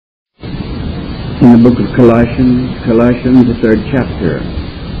in the book of Colossians, the 3rd chapter.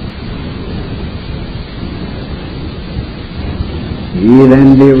 Ye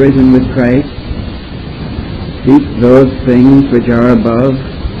then be risen with Christ, seek those things which are above,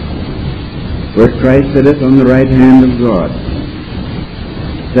 where Christ sitteth on the right hand of God.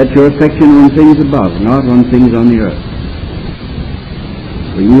 Set your affection on things above, not on things on the earth.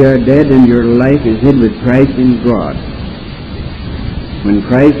 For ye are dead, and your life is hid with Christ in God. When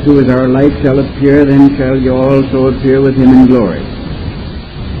Christ, who is our life, shall appear, then shall you also appear with him in glory.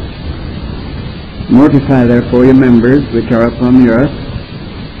 Mortify therefore your members which are upon the earth,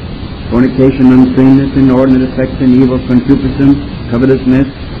 fornication, uncleanness, inordinate affection, evil concupiscence, covetousness,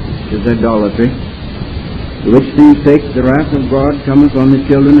 which is idolatry, to which things sake the wrath of God cometh on the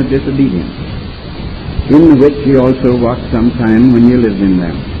children of disobedience, in the which ye also walked sometime when ye lived in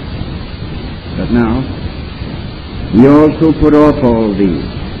them. But now ye also put off all these: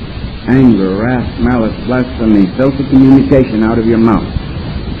 anger, wrath, malice, blasphemy, filthy communication out of your mouth.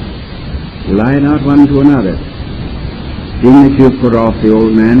 Lie not one to another, seeing that you have put off the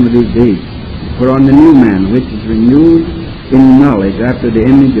old man with his deeds, put on the new man, which is renewed in knowledge after the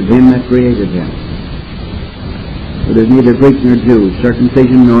image of him that created him. For there is neither Greek nor Jew,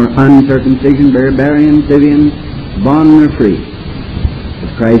 circumcision nor uncircumcision, barbarian, Scythian, bond nor free,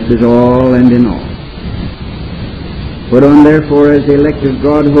 but Christ is all and in all. Put on therefore as the elect of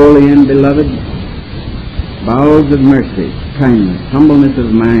God, holy and beloved, bowels of mercy, kindness, humbleness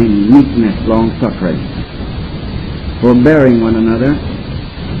of mind, meekness, long-suffering, forbearing one another,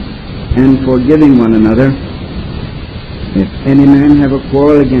 and forgiving one another, if any man have a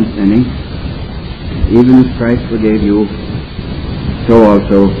quarrel against any, even as Christ forgave you, so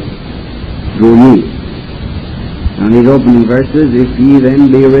also do ye. Now these opening verses: if ye then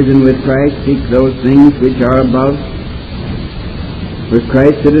be risen with Christ, seek those things which are above, where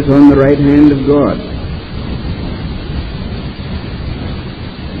Christ sitteth on the right hand of God.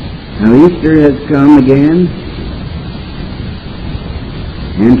 Now Easter has come again,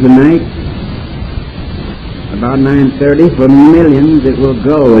 and tonight, about 9:30, for millions it will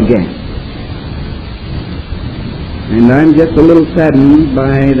go again. And I'm just a little saddened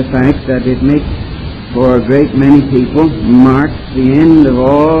by the fact that it makes, for a great many people, marks the end of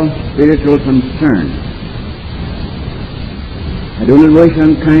all spiritual concern. I do not wish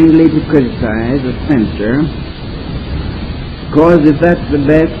unkindly to criticize or censor, because if that's the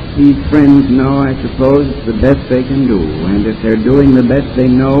best these friends know, I suppose it's the best they can do. And if they're doing the best they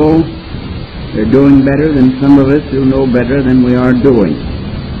know, they're doing better than some of us who know better than we are doing.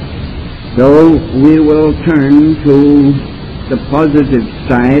 So we will turn to the positive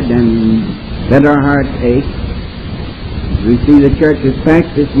side and let our hearts ache. We see the church is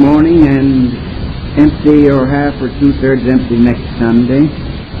packed this morning and empty, or half or two-thirds empty next Sunday.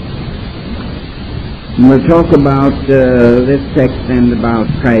 And we'll talk about this text and about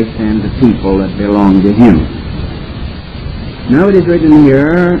Christ and the people that belong to him. Now it is written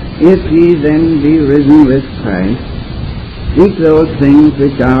here, if ye then be risen with Christ, seek those things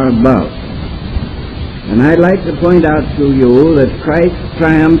which are above. And I'd like to point out to you that Christ's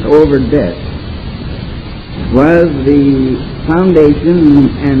triumph over death was the foundation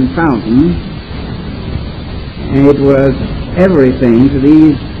and fountain, and it was everything to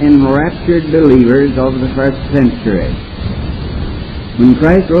these enraptured believers of the first century. When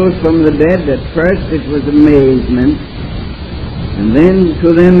Christ rose from the dead, at first it was amazement, and then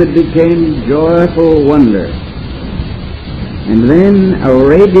to them it became joyful wonder, and then a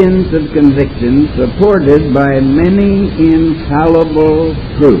radiance of conviction supported by many infallible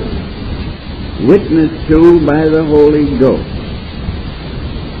proofs, witnessed to by the Holy Ghost.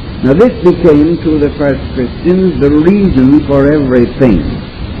 Now this became to the first Christians the reason for everything.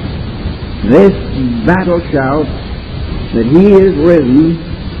 This battle shout that he is risen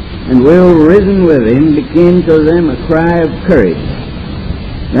and we're risen with him became to them a cry of courage.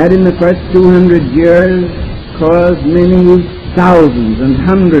 That in the first 200 years caused many thousands and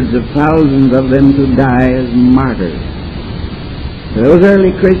hundreds of thousands of them to die as martyrs. For those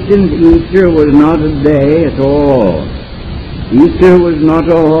early Christians, Easter was not a day at all. Easter was not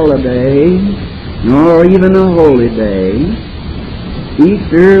a holiday, nor even a holy day.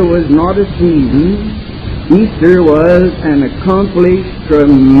 Easter was not a season. Easter was an accomplished,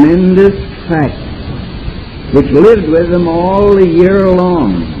 tremendous fact, which lived with them all the year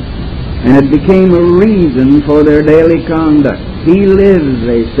long, and it became a reason for their daily conduct. He lives,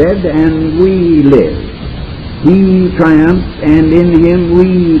 they said, and we live. He triumphs, and in him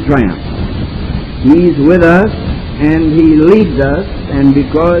we triumph. He's with us, and he leads us, and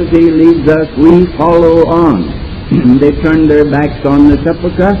because he leads us, we follow on. They turned their backs on the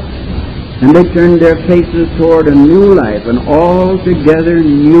sepulchre, And they turned their faces toward a new life, an altogether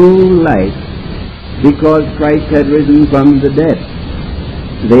new life, because Christ had risen from the dead.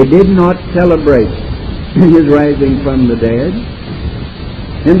 They did not celebrate his rising from the dead,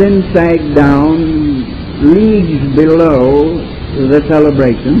 and then sagged down leagues below the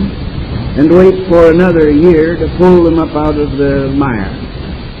celebration, and wait for another year to pull them up out of the mire.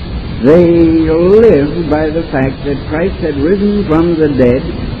 They lived by the fact that Christ had risen from the dead,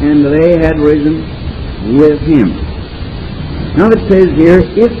 and they had risen with him. Now it says here,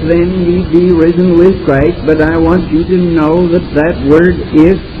 if then ye be risen with Christ, but I want you to know that that word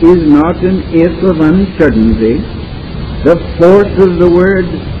if is not an if of uncertainty. The force of the word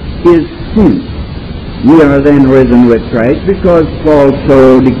is since. We are then risen with Christ, because Paul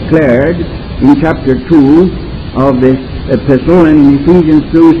so declared in chapter 2 of this epistle, and in Ephesians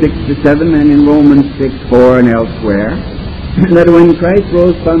 2:6-7, and in Romans 6:4 and elsewhere, that when Christ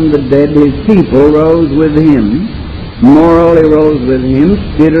rose from the dead, his people rose with him, morally rose with him,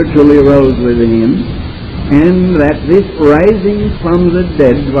 spiritually rose with him, and that this rising from the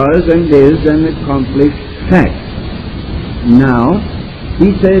dead was and is an accomplished fact. Now,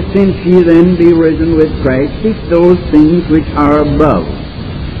 he says, since ye then be risen with Christ, seek those things which are above.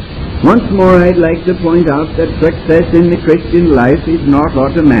 Once more, I'd like to point out that success in the Christian life is not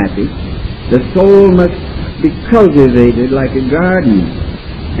automatic. The soul must be cultivated like a garden,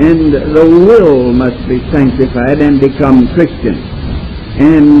 and the will must be sanctified and become Christian.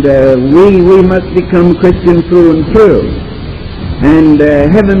 And we must become Christian through and through. And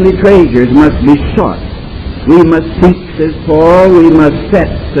heavenly treasures must be sought. We must seek, says Paul, we must set,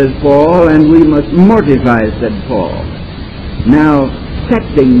 says Paul, and we must mortify, said Paul. Now,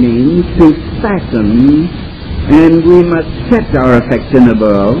 setting means to fasten, and we must set our affection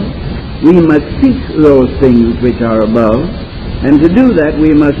above. We must seek those things which are above, and to do that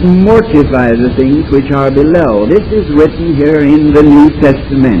we must mortify the things which are below. This is written here in the New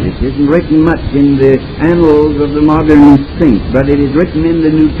Testament. It isn't written much in the annals of the modern saints, but it is written in the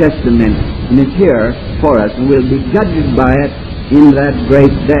New Testament, and it's here for us, and we'll be judged by it in that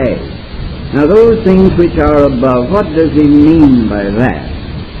great day. Now those things which are above, what does he mean by that?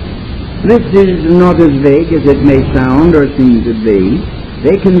 This is not as vague as it may sound or seem to be.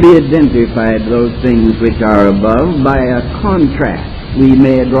 They can be identified, those things which are above, by a contrast. We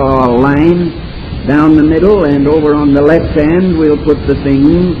may draw a line down the middle, and over on the left hand we'll put the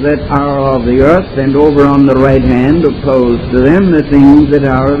things that are of the earth, and over on the right hand, opposed to them, the things that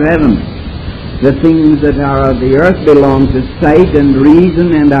are of heaven. The things that are of the earth belong to sight and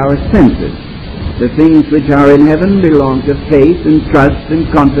reason and our senses. The things which are in heaven belong to faith and trust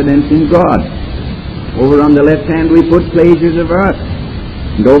and confidence in God. Over on the left hand we put pleasures of earth,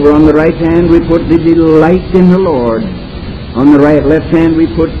 and over on the right hand we put the delight in the Lord. On the left hand we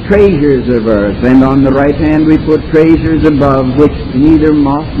put treasures of earth, and on the right hand we put treasures above, which neither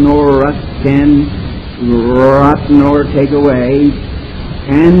moth nor rust can rot nor take away.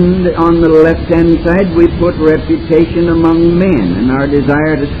 And on the left-hand side we put reputation among men, and our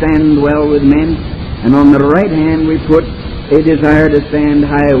desire to stand well with men. And on the right hand we put a desire to stand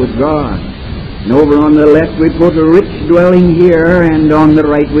high with God. And over on the left we put a rich dwelling here, and on the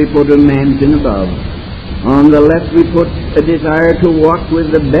right we put a mansion above. On the left we put a desire to walk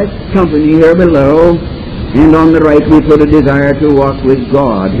with the best company here below, and on the right we put a desire to walk with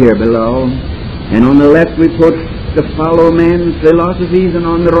God here below. And on the left we put to follow man's philosophies, and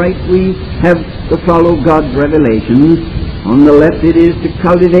on the right we have to follow God's revelations. On the left it is to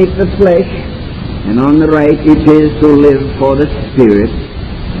cultivate the flesh, and on the right it is to live for the Spirit.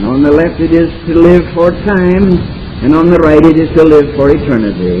 And on the left it is to live for time, and on the right it is to live for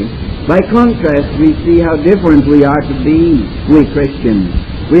eternity. By contrast, we see how different we are to be, we Christians.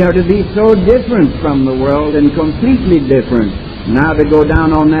 We are to be so different from the world, and completely different. Now to go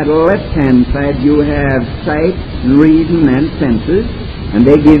down on that left-hand side, you have sight, reason, and senses, and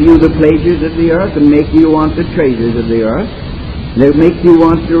they give you the pleasures of the earth and make you want the treasures of the earth. They make you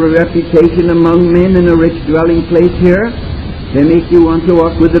want a reputation among men in a rich dwelling place here. They make you want to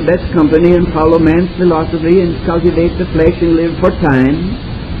walk with the best company and follow man's philosophy and cultivate the flesh and live for time.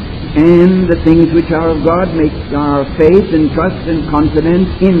 And the things which are of God make our faith and trust and confidence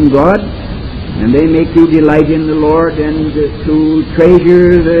in God. And they make you delight in the Lord, and to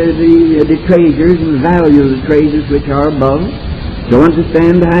treasure the treasures and value the treasures which are above. To want to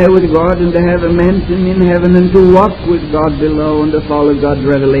stand high with God, and to have a mansion in heaven, and to walk with God below, and to follow God's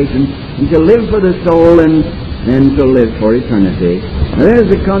revelation, and to live for the soul, and to live for eternity. Now there's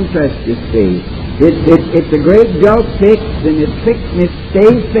the contrast, you see. It's a great gulf fixed, and it's fixed, and it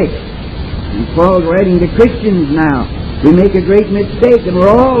stays fixed. And Paul's writing to Christians now. We make a great mistake, and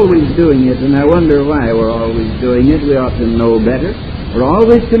we're always doing it, and I wonder why we're always doing it. We ought to know better. We're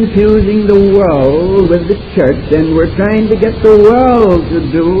always confusing the world with the church, and we're trying to get the world to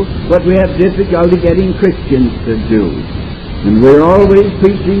do what we have difficulty getting Christians to do. And we're always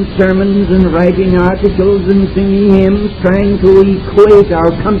preaching sermons and writing articles and singing hymns, trying to equate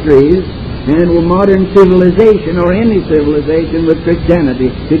our countries and modern civilization, or any civilization, with Christianity.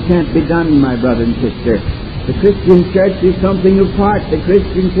 It can't be done, my brother and sister. The Christian church is something apart. The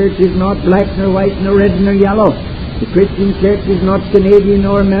Christian church is not black nor white nor red nor yellow. The Christian church is not Canadian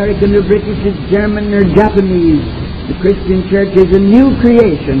or American or British, it's German or Japanese. The Christian church is a new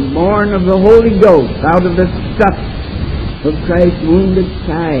creation, born of the Holy Ghost, out of the stuff of Christ's wounded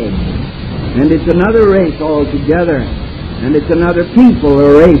side. And it's another race altogether. And it's another people,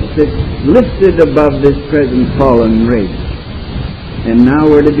 a race that's lifted above this present fallen race. And now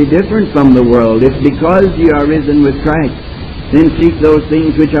we're to be different from the world. If because you are risen with Christ, then seek those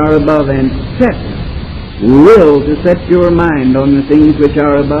things which are above, and set your mind on the things which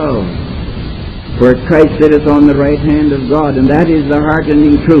are above. For Christ sitteth on the right hand of God, and that is the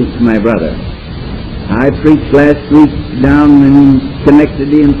heartening truth, my brother. I preached last week down in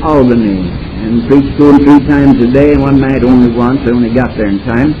Schenectady in Albany, and preached 2 and 3 times a day, and one night only once. I only got there in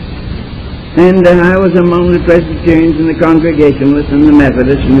time. And I was among the Presbyterians in the congregation, listening to the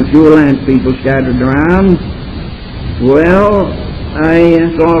Methodists and a few Lance people scattered around. Well,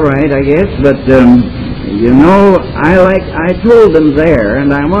 it's all right, I guess, but you know, I told them there,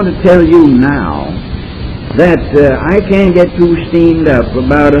 and I want to tell you now, that I can't get too steamed up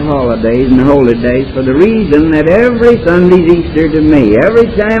about holidays and holy days, for the reason that every Sunday's Easter to me. Every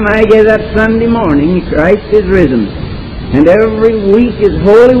time I get up Sunday morning, Christ is risen. And every week is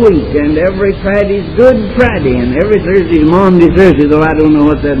Holy Week, and every Friday's Good Friday, and every Thursday's Maundy Thursday, though I don't know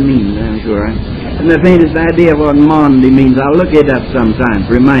what that means, I'm sure. I haven't the faintest idea what Maundy means. I'll look it up sometime,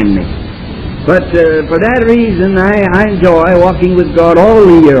 remind me. But for that reason, I enjoy walking with God all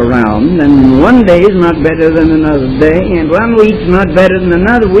the year round, and one day is not better than another day, and one week's not better than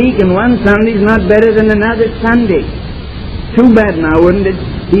another week, and one Sunday's not better than another Sunday. Too bad now, wouldn't it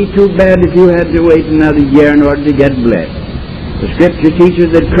be too bad if you had to wait another year in order to get blessed? The Scripture teaches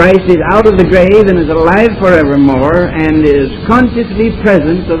that Christ is out of the grave and is alive forevermore, and is consciously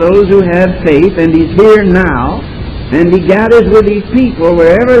present to those who have faith, and He's here now. And He gathers with His people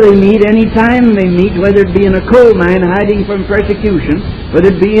wherever they meet, any time they meet, whether it be in a coal mine hiding from persecution,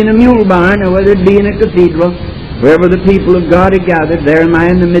 whether it be in a mule barn, or whether it be in a cathedral. Wherever the people of God are gathered, there am I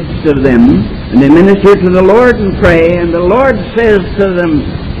in the midst of them. And they minister to the Lord and pray, and the Lord says to them,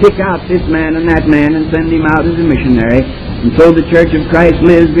 pick out this man and that man and send him out as a missionary. And so the Church of Christ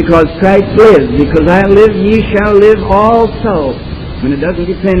lives because Christ lives. Because I live, ye shall live also. And it doesn't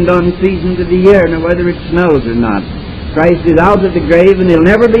depend on the seasons of the year, nor whether it snows or not. Christ is out of the grave, and He'll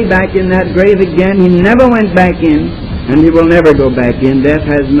never be back in that grave again. He never went back in, and He will never go back in. Death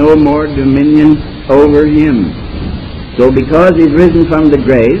has no more dominion over Him. So because He's risen from the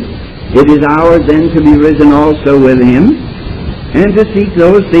grave, it is ours then to be risen also with Him, and to seek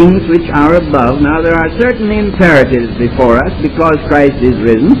those things which are above. Now there are certain imperatives before us, because Christ is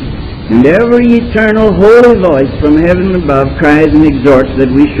risen, and every eternal holy voice from heaven above cries and exhorts that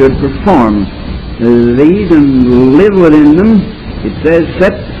we should perform these and live within them. It says,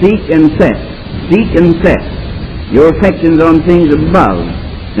 seek and set. Seek and set your affections on things above,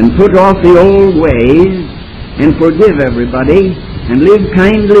 and put off the old ways, and forgive everybody, and live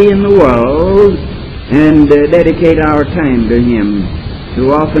kindly in the world, and dedicate our time to Him.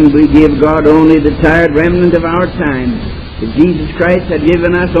 Too often we give God only the tired remnant of our time. If Jesus Christ had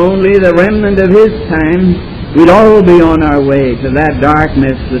given us only the remnant of His time, we'd all be on our way to that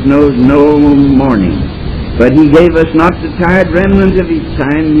darkness that knows no morning. But He gave us not the tired remnant of His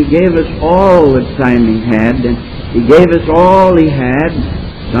time. He gave us all the time He had, and He gave us all He had.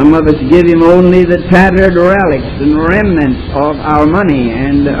 Some of us give Him only the tattered relics and remnants of our money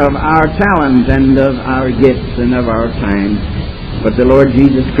and of our talent and of our gifts and of our time. But the Lord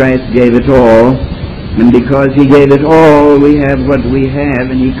Jesus Christ gave it all. And because He gave it all, we have what we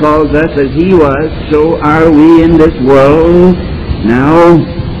have. And He calls us as He was, so are we in this world. Now,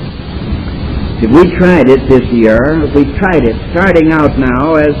 if we tried it this year, if we tried it, starting out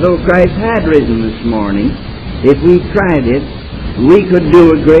now, as though Christ had risen this morning, if we tried it, we could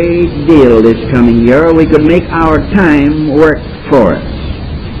do a great deal this coming year. We could make our time work for us.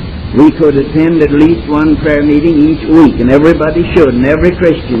 We could attend at least one prayer meeting each week, and everybody should, and every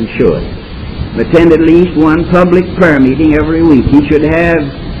Christian should. Attend at least one public prayer meeting every week. He should have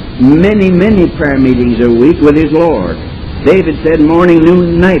many, many prayer meetings a week with his Lord. David said, morning,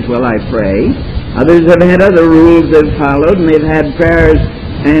 noon, and night will I pray. Others have had other rules they've followed, and they've had prayers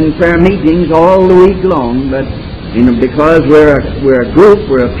and prayer meetings all the week long. But because we're a group,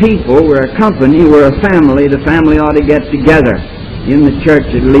 we're a people, we're a company, we're a family, the family ought to get together in the church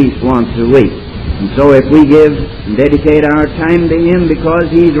at least once a week. And so if we give and dedicate our time to Him because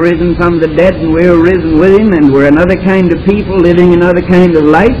He's risen from the dead and we're risen with Him and we're another kind of people living another kind of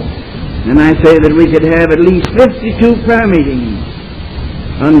life, then I say that we could have at least 52 prayer meetings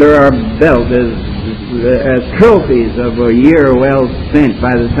under our belt as trophies of a year well spent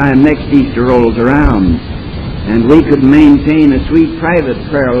by the time next Easter rolls around. And we could maintain a sweet private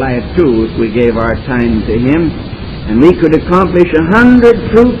prayer life too if we gave our time to Him. And we could accomplish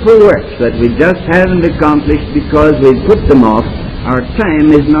 100 fruitful works that we just haven't accomplished because we've put them off. Our time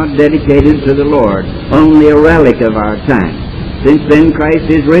is not dedicated to the Lord, only a relic of our time. Since then Christ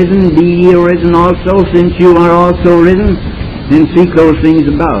is risen, be ye risen also. Since you are also risen, then seek those things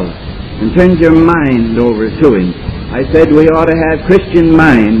above, and turn your mind over to Him. I said we ought to have Christian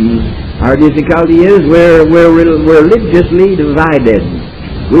minds. Our difficulty is we're religiously divided.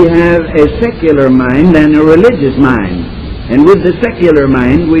 We have a secular mind and a religious mind. And with the secular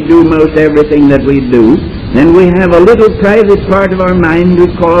mind, we do most everything that we do. Then we have a little private part of our mind we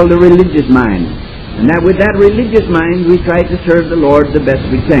call the religious mind. And that with that religious mind, we try to serve the Lord the best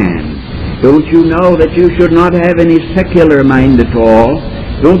we can. Don't you know that you should not have any secular mind at all?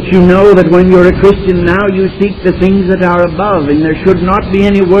 Don't you know that when you're a Christian now, you seek the things that are above, and there should not be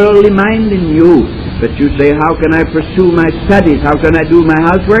any worldly mind in you? But you say, how can I pursue my studies? How can I do my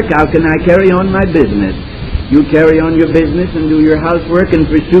housework? How can I carry on my business? You carry on your business and do your housework and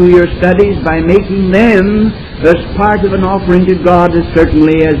pursue your studies by making them as part of an offering to God as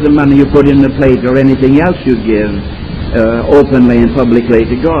certainly as the money you put in the plate or anything else you give openly and publicly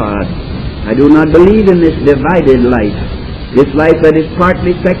to God. I do not believe in this divided life. This life that is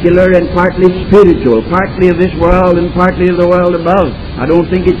partly secular and partly spiritual, partly of this world and partly of the world above. I don't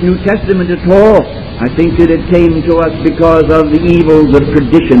think it's New Testament at all. I think that it came to us because of the evils of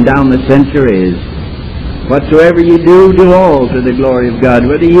tradition down the centuries. Whatsoever you do, do all to the glory of God.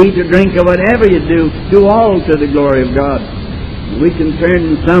 Whether you eat or drink or whatever you do all to the glory of God. We can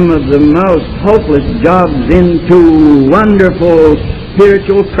turn some of the most hopeless jobs into wonderful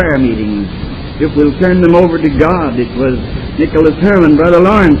spiritual prayer meetings if we'll turn them over to God. It was Nicholas Herman, Brother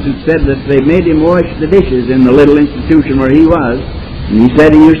Lawrence, who said that they made him wash the dishes in the little institution where he was. And he said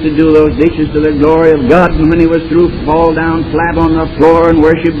he used to do those dishes to the glory of God, and when he was through, fall down flat on the floor and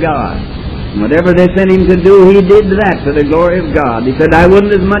worship God. And whatever they sent him to do, he did that for the glory of God. He said, I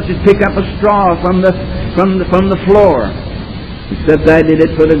wouldn't as much as pick up a straw from the floor, except I did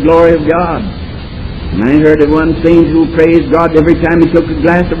it for the glory of God. And I heard of one saint who praised God every time he took a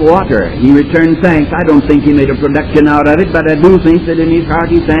glass of water. He returned thanks. I don't think he made a production out of it, but I do think that in his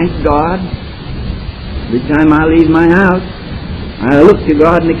heart he thanks God. Every time I leave my house, I look to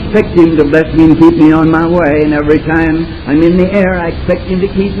God and expect Him to bless me and keep me on my way. And every time I'm in the air, I expect Him to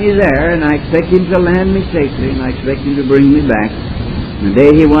keep me there, and I expect Him to land me safely, and I expect Him to bring me back. And the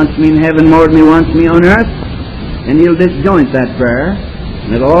day He wants me in heaven more than He wants me on earth, and He'll disjoint that prayer.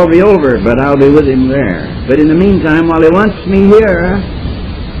 And it'll all be over, but I'll be with Him there. But in the meantime, while He wants me here,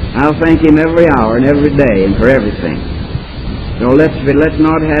 I'll thank Him every hour and every day and for everything. So let's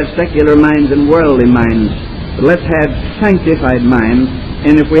not have secular minds and worldly minds, but let's have sanctified minds.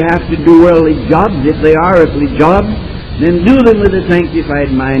 And if we have to do worldly jobs, if they are earthly jobs, then do them with a sanctified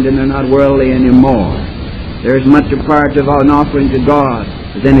mind, and they're not worldly anymore. There's much a part of an offering to God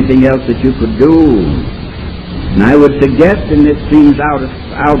as anything else that you could do. And I would suggest, and this seems out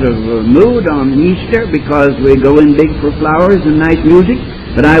of mood on Easter because we go in big for flowers and nice music,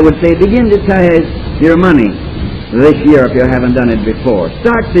 but I would say begin to tithe your money this year if you haven't done it before.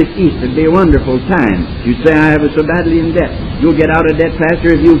 Start this Easter. It'll be a wonderful time. You say, I have so badly in debt. You'll get out of debt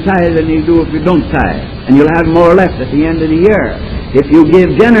faster if you tithe than you do if you don't tithe. And you'll have more left at the end of the year if you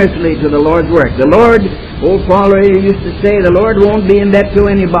give generously to the Lord's work. The Lord, old Paul used to say, the Lord won't be in debt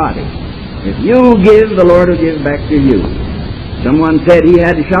to anybody. If you give, the Lord will give back to you. Someone said he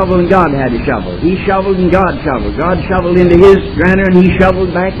had a shovel and God had a shovel. He shoveled and God shoveled. God shoveled into his granary and he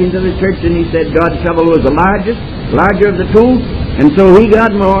shoveled back into the church, and he said God's shovel was the larger of the two, and so he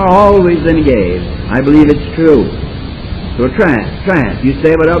got more always than he gave. I believe it's true. So try it. You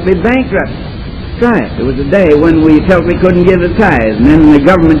say, but I'll be bankrupt. Try it. There was a day when we felt we couldn't give a tithe, and then the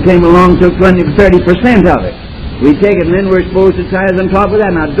government came along and took 20 to 30% of it. We take it, and then we're supposed to tithe on top of that.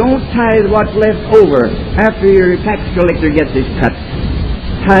 Now, don't tithe what's left over after your tax collector gets his cut.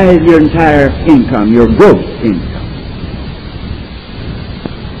 Tithe your entire income, your gross income.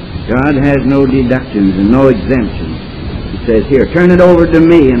 God has no deductions and no exemptions. He says, here, turn it over to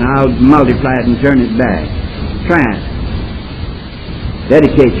me and I'll multiply it and turn it back. Try it.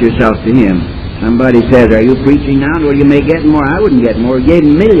 Dedicate yourself to Him. Somebody says, are you preaching now? Well, you may get more. I wouldn't get more. You gave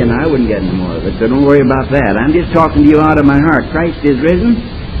a million, I wouldn't get any more of it. So don't worry about that. I'm just talking to you out of my heart. Christ is risen,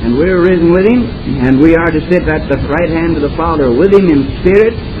 and we're risen with Him, and we are to sit at the right hand of the Father with Him in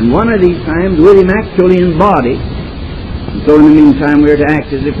spirit, and one of these times with Him actually in body. And so in the meantime, we're to act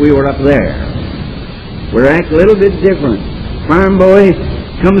as if we were up there. We're to act a little bit different. Farm boy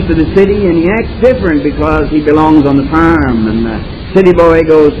comes to the city and he acts different because he belongs on the farm, and the city boy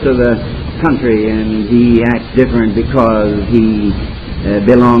goes to the country and he acts different because he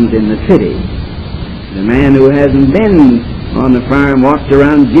belongs in the city. The man who hasn't been on the farm walks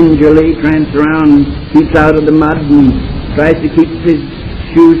around gingerly, tramps around, keeps out of the mud and tries to keep his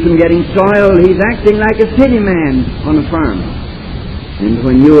shoes from getting soiled. He's acting like a city man on a farm. And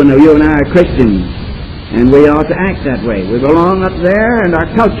when you and I are Christians, and we ought to act that way. We belong up there, and our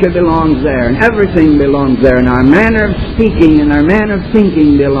culture belongs there, and everything belongs there, and our manner of speaking and our manner of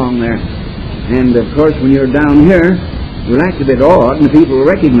thinking belong there. And, of course, when you're down here, you'll act a bit odd, and the people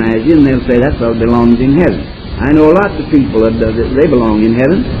will recognize you, and they'll say, that's what belongs in heaven. I know lots of people that they belong in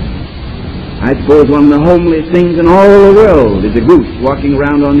heaven. I suppose one of the homeliest things in all the world is a goose walking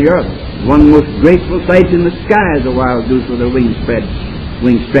around on the earth. One of the most graceful sights in the sky is a wild goose with her wings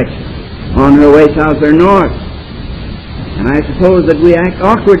stretched on her way south or north. And I suppose that we act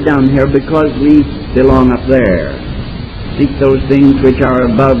awkward down here because we belong up there. Seek those things which are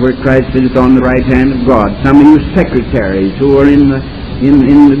above, where Christ is on the right hand of God. Some of you secretaries who are in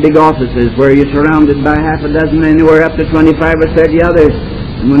the big offices where you're surrounded by half a dozen, anywhere up to 25 or 30 others,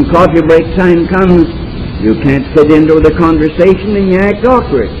 and when coffee break time comes, you can't fit into the conversation and you act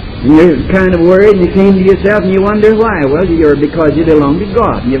awkward. And you're kind of worried, and you came to yourself and you wonder why. Well, you're because you belong to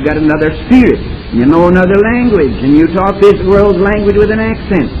God, and you've got another spirit, and you know another language, and you talk this world's language with an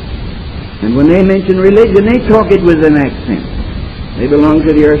accent. And when they mention religion, they talk it with an accent. They belong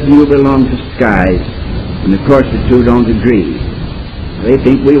to the earth and you belong to skies. And of course the two don't agree. They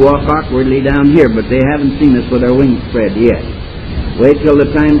think we walk awkwardly down here, but they haven't seen us with our wings spread yet. Wait till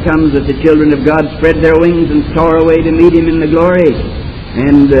the time comes that the children of God spread their wings and soar away to meet Him in the glory.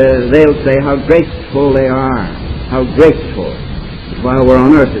 And they'll say how graceful they are. How graceful. But while we're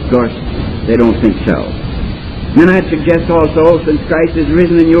on earth, of course, they don't think so. Then I'd suggest also, since Christ is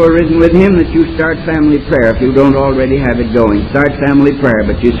risen and you are risen with Him, that you start family prayer if you don't already have it going. Start family prayer.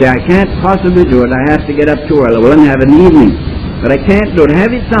 But you say, I can't possibly do it. I have to get up too early. Well, then have an evening. But I can't do it.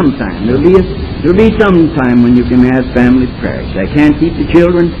 Have it sometime. There'll be some time when you can have family prayer. Say, I can't keep the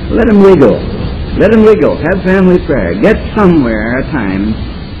children. Let them wiggle. Let them wiggle. Have family prayer. Get somewhere a time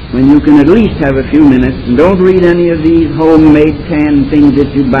when you can at least have a few minutes, and don't read any of these homemade canned things that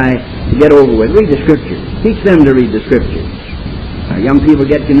you buy to get over with. Read the Scriptures. Teach them to read the Scriptures. Young people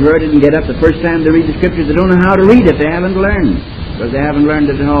get converted and get up the first time to read the Scriptures. They don't know how to read it. They haven't learned, because they haven't learned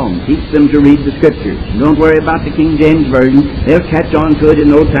it at home. Teach them to read the Scriptures. Don't worry about the King James Version. They'll catch on to it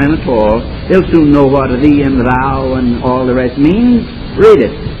in no time at all. They'll soon know what a thee and thou and all the rest means. Read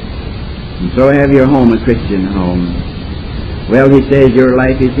it. And so have your home a Christian home. Well, he says, your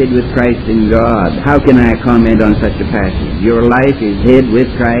life is hid with Christ in God. How can I comment on such a passage? Your life is hid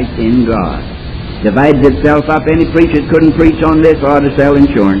with Christ in God. Divides itself up. Any preacher that couldn't preach on this ought to sell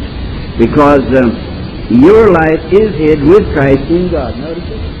insurance, because your life is hid with Christ in God. Notice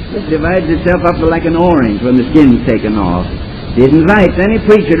it. It divides itself up like an orange when the skin's taken off. It invites any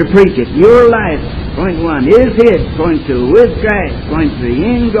preacher to preach it. Your life, point one, is hid. Point two, with Christ. Point three,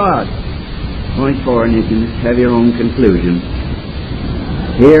 in God. Point four, and you can have your own conclusion.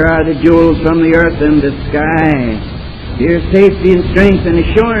 Here are the jewels from the earth and the sky. Here's safety and strength and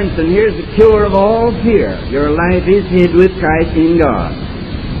assurance, and here's the cure of all fear. Your life is hid with Christ in God.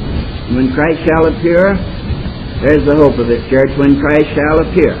 When Christ shall appear, there's the hope of this church. When Christ shall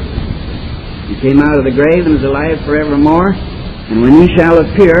appear. He came out of the grave and is alive forevermore. And when He shall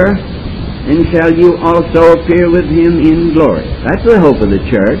appear, then shall you also appear with Him in glory. That's the hope of the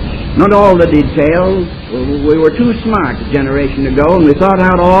church. Not all the details. We were too smart a generation ago, and we thought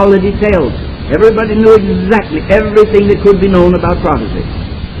out all the details. Everybody knew exactly everything that could be known about prophecy.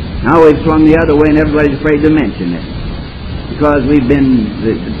 Now we've swung the other way, and everybody's afraid to mention it, because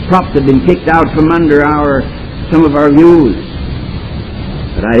the props have been kicked out from under some of our views.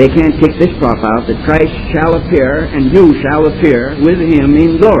 But they can't kick this prop out, that Christ shall appear, and you shall appear with Him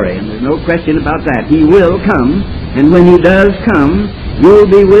in glory. And there's no question about that. He will come, and when He does come, you'll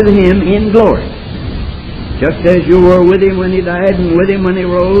be with Him in glory. Just as you were with Him when He died and with Him when He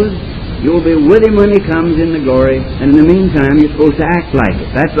rose, you'll be with Him when He comes in the glory. And in the meantime, you're supposed to act like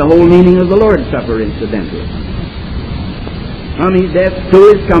it. That's the whole meaning of the Lord's Supper, incidentally. From his death to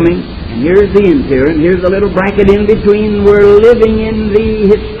his coming. And here's the end here, and here's the little bracket in between. We're living in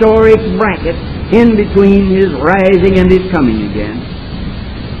the historic bracket in between his rising and his coming again.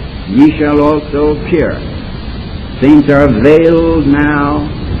 Ye shall also appear. Saints are veiled now,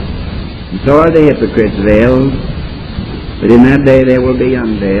 and so are the hypocrites veiled. But in that day they will be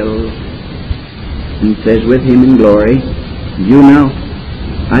unveiled. And it says, with him in glory. You know,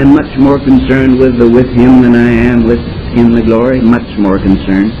 I'm much more concerned with the with him than I am with in the glory. Much more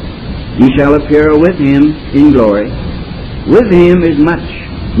concerned. Ye shall appear with him in glory. With him is much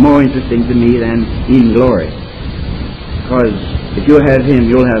more interesting to me than in glory. Because if you have him,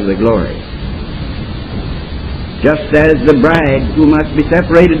 you'll have the glory. Just as the bride, who must be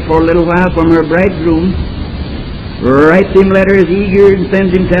separated for a little while from her bridegroom, writes him letters eager and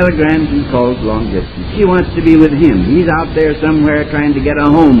sends him telegrams and calls long distance. She wants to be with him. He's out there somewhere trying to get a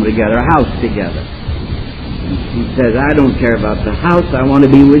home together, a house together. And she says, I don't care about the house, I want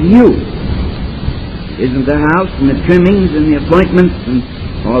to be with you. Isn't the house and the trimmings and the appointments and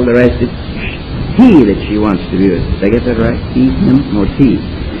all the rest, it's he that she wants to be with. Did I get that right? He, him, or he?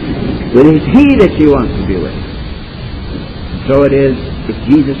 But it's he that she wants to be with. So it is, it's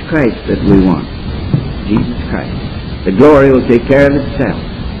Jesus Christ that we want. Jesus Christ. The glory will take care of itself.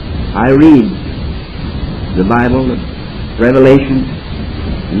 I read the Bible, the Revelation,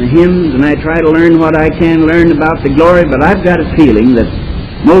 and the hymns, and I try to learn what I can learn about the glory, but I've got a feeling that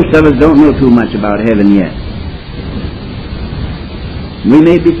most of us don't know too much about heaven yet. We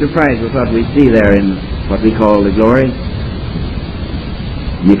may be surprised with what we see there in what we call the glory.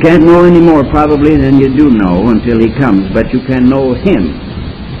 You can't know any more probably than you do know until he comes, but you can know him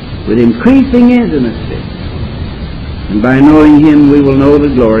with increasing intimacy. And by knowing him we will know the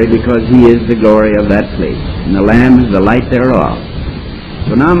glory, because he is the glory of that place, and the Lamb is the light thereof.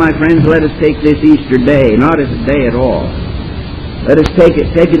 So now, my friends, let us take this Easter day, not as a day at all. Let us take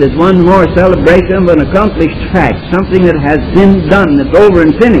it as one more celebration of an accomplished fact, something that has been done, that's over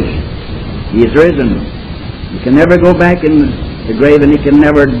and finished. He is risen. He can never go back in the grave, and he can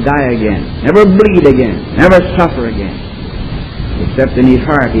never die again, never bleed again, never suffer again. Except in his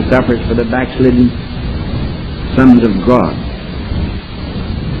heart he suffers for the backslidden sons of God.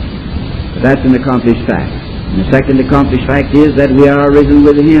 But that's an accomplished fact. And the second accomplished fact is that we are risen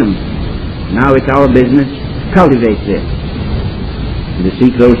with him. Now it's our business to cultivate this, and to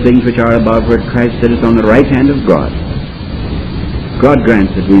seek those things which are above, where Christ sitteth on the right hand of God. God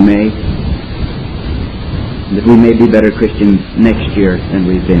grants that we may be better Christians next year than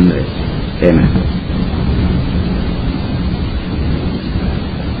we've been this. Amen.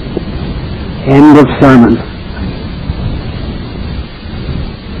 End of sermon.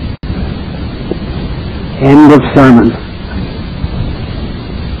 End of sermon.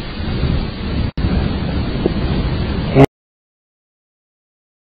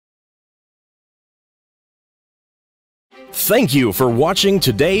 Thank you for watching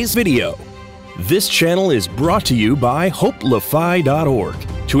today's video. This channel is brought to you by hopelify.org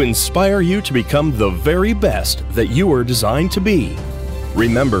to inspire you to become the very best that you are designed to be.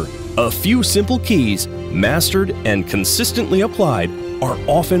 Remember, a few simple keys, mastered and consistently applied, are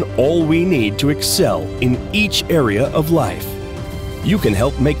often all we need to excel in each area of life. You can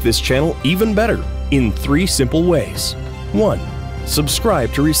help make this channel even better in 3 simple ways. 1.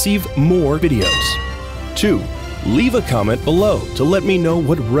 Subscribe to receive more videos. 2. Leave a comment below to let me know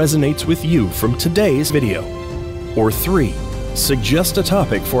what resonates with you from today's video. Or 3. Suggest a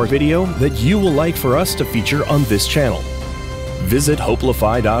topic for a video that you will like for us to feature on this channel. Visit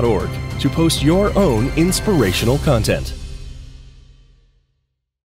hopelify.org to post your own inspirational content.